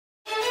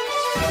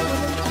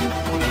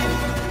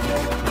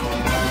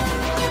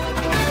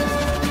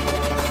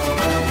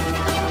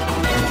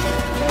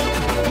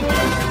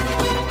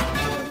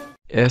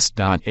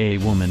A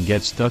woman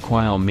gets stuck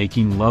while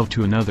making love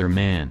to another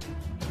man.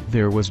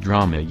 There was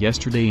drama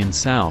yesterday in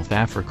South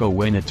Africa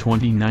when a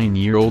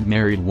 29-year-old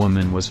married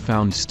woman was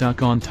found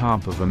stuck on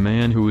top of a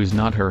man who is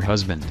not her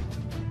husband.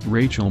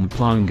 Rachael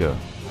Mplongo,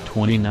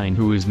 29,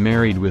 who is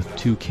married with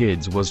 2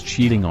 kids, was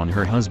cheating on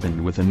her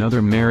husband with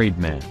another married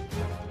man.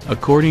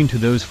 According to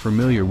those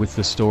familiar with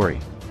the story,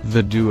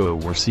 the duo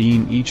were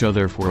seeing each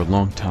other for a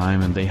long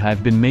time and they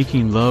have been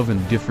making love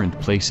in different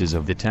places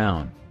of the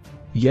town.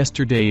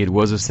 Yesterday it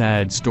was a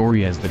sad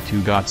story as the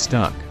two got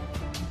stuck.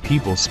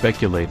 People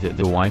speculate that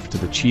the wife to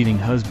the cheating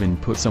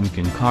husband put some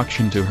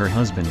concoction to her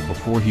husband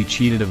before he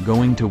cheated of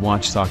going to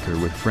watch soccer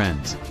with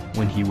friends,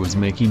 when he was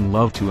making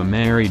love to a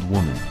married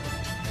woman.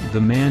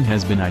 The man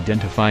has been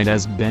identified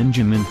as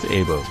Benjamin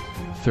Thabo,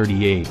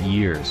 38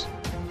 years.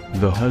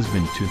 The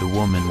husband to the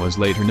woman was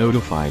later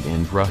notified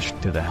and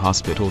rushed to the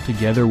hospital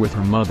together with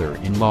her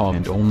mother-in-law,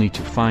 and only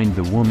to find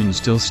the woman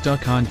still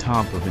stuck on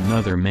top of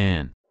another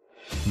man.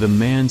 The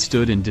man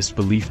stood in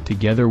disbelief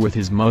together with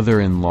his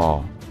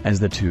mother-in-law, as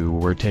the two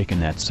were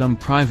taken at some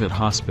private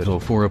hospital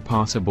for a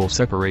possible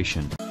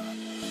separation.